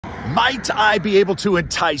Might I be able to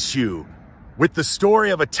entice you with the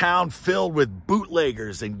story of a town filled with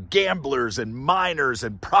bootleggers and gamblers and miners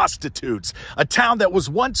and prostitutes, a town that was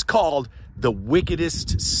once called the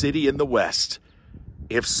wickedest city in the West?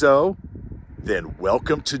 If so, then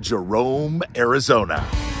welcome to Jerome, Arizona.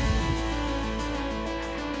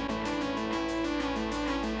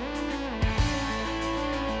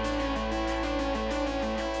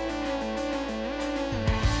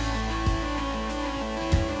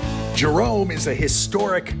 Jerome is a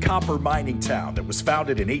historic copper mining town that was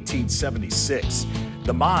founded in 1876.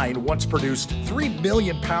 The mine once produced 3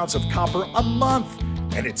 million pounds of copper a month,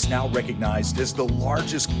 and it's now recognized as the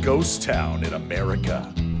largest ghost town in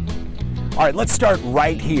America. All right, let's start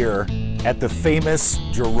right here at the famous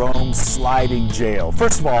Jerome Sliding Jail.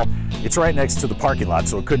 First of all, it's right next to the parking lot,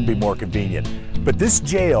 so it couldn't be more convenient. But this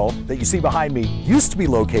jail that you see behind me used to be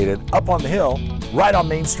located up on the hill, right on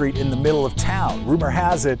Main Street in the middle of town. Rumor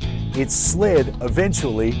has it, it slid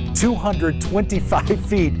eventually 225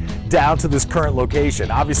 feet down to this current location.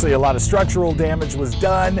 Obviously, a lot of structural damage was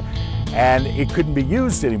done and it couldn't be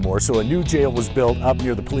used anymore, so a new jail was built up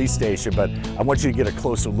near the police station. But I want you to get a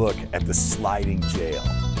closer look at the sliding jail.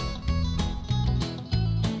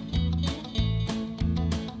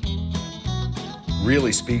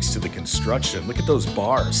 Really speaks to the construction. Look at those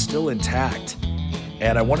bars, still intact.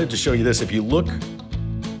 And I wanted to show you this. If you look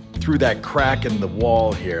through that crack in the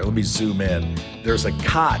wall here, let me zoom in. There's a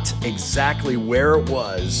cot exactly where it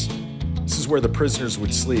was. This is where the prisoners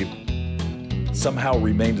would sleep. Somehow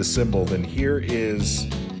remained assembled. And here is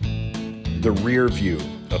the rear view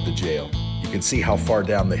of the jail. You can see how far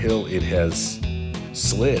down the hill it has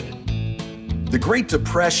slid. The Great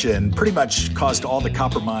Depression pretty much caused all the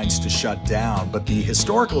copper mines to shut down, but the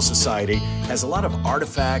Historical Society has a lot of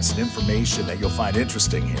artifacts and information that you'll find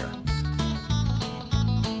interesting here.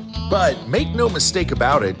 But make no mistake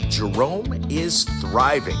about it, Jerome is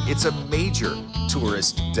thriving. It's a major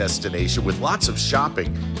tourist destination with lots of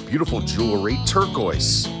shopping, beautiful jewelry,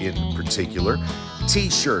 turquoise in particular,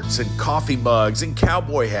 t-shirts and coffee mugs and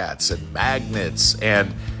cowboy hats and magnets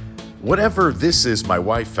and whatever this is my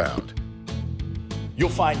wife found. You'll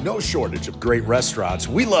find no shortage of great restaurants.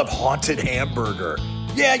 We love Haunted Hamburger.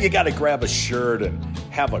 Yeah, you gotta grab a shirt and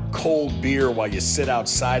have a cold beer while you sit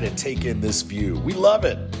outside and take in this view. We love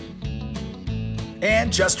it.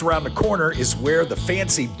 And just around the corner is where the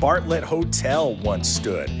fancy Bartlett Hotel once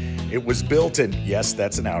stood. It was built in, yes,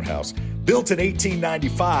 that's an outhouse, built in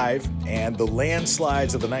 1895, and the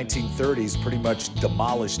landslides of the 1930s pretty much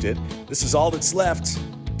demolished it. This is all that's left,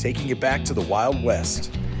 taking it back to the Wild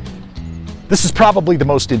West. This is probably the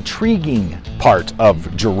most intriguing part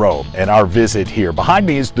of Jerome and our visit here. Behind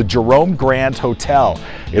me is the Jerome Grand Hotel.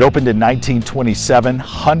 It opened in 1927,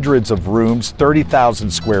 hundreds of rooms,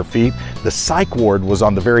 30,000 square feet. The psych ward was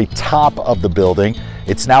on the very top of the building.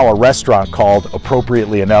 It's now a restaurant called,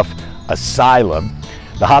 appropriately enough, Asylum.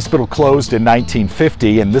 The hospital closed in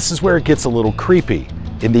 1950, and this is where it gets a little creepy.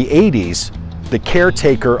 In the 80s, the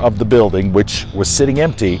caretaker of the building, which was sitting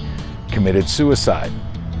empty, committed suicide.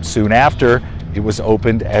 Soon after, it was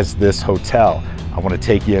opened as this hotel. I want to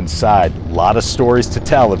take you inside. A lot of stories to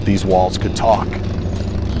tell if these walls could talk.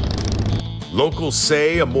 Locals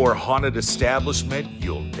say a more haunted establishment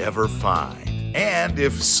you'll never find. And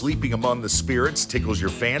if sleeping among the spirits tickles your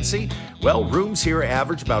fancy, well, rooms here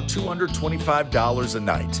average about $225 a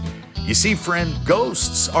night. You see, friend,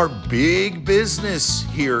 ghosts are big business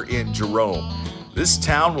here in Jerome. This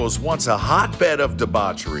town was once a hotbed of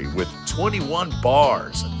debauchery with 21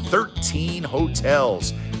 bars, 13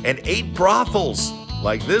 hotels, and 8 brothels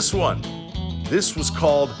like this one. This was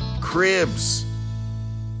called Cribs.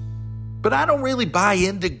 But I don't really buy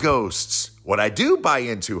into ghosts. What I do buy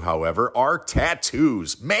into, however, are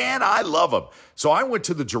tattoos. Man, I love them. So I went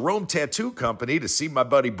to the Jerome Tattoo Company to see my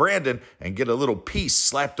buddy Brandon and get a little piece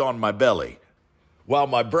slapped on my belly. While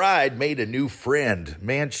my bride made a new friend.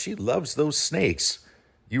 Man, she loves those snakes.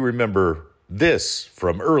 You remember this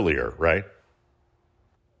from earlier, right?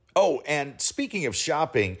 Oh, and speaking of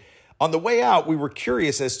shopping, on the way out, we were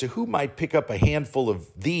curious as to who might pick up a handful of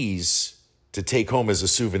these to take home as a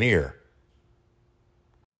souvenir.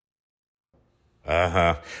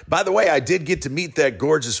 By the way, I did get to meet that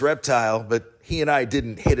gorgeous reptile, but he and I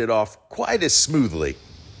didn't hit it off quite as smoothly.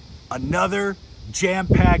 Another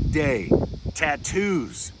jam-packed day.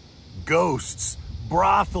 Tattoos, ghosts,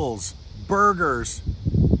 brothels, burgers,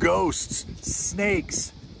 ghosts,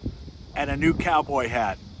 snakes, and a new cowboy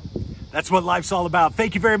hat. That's what life's all about.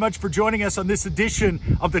 Thank you very much for joining us on this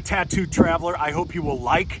edition of The Tattooed Traveler. I hope you will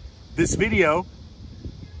like this video.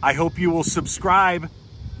 I hope you will subscribe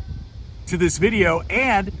to this video,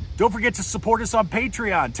 and Don't forget to support us on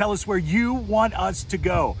Patreon. Tell us where you want us to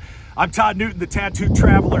go. I'm Todd Newton, the Tattooed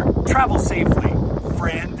Traveler. Travel safely,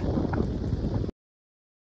 friend.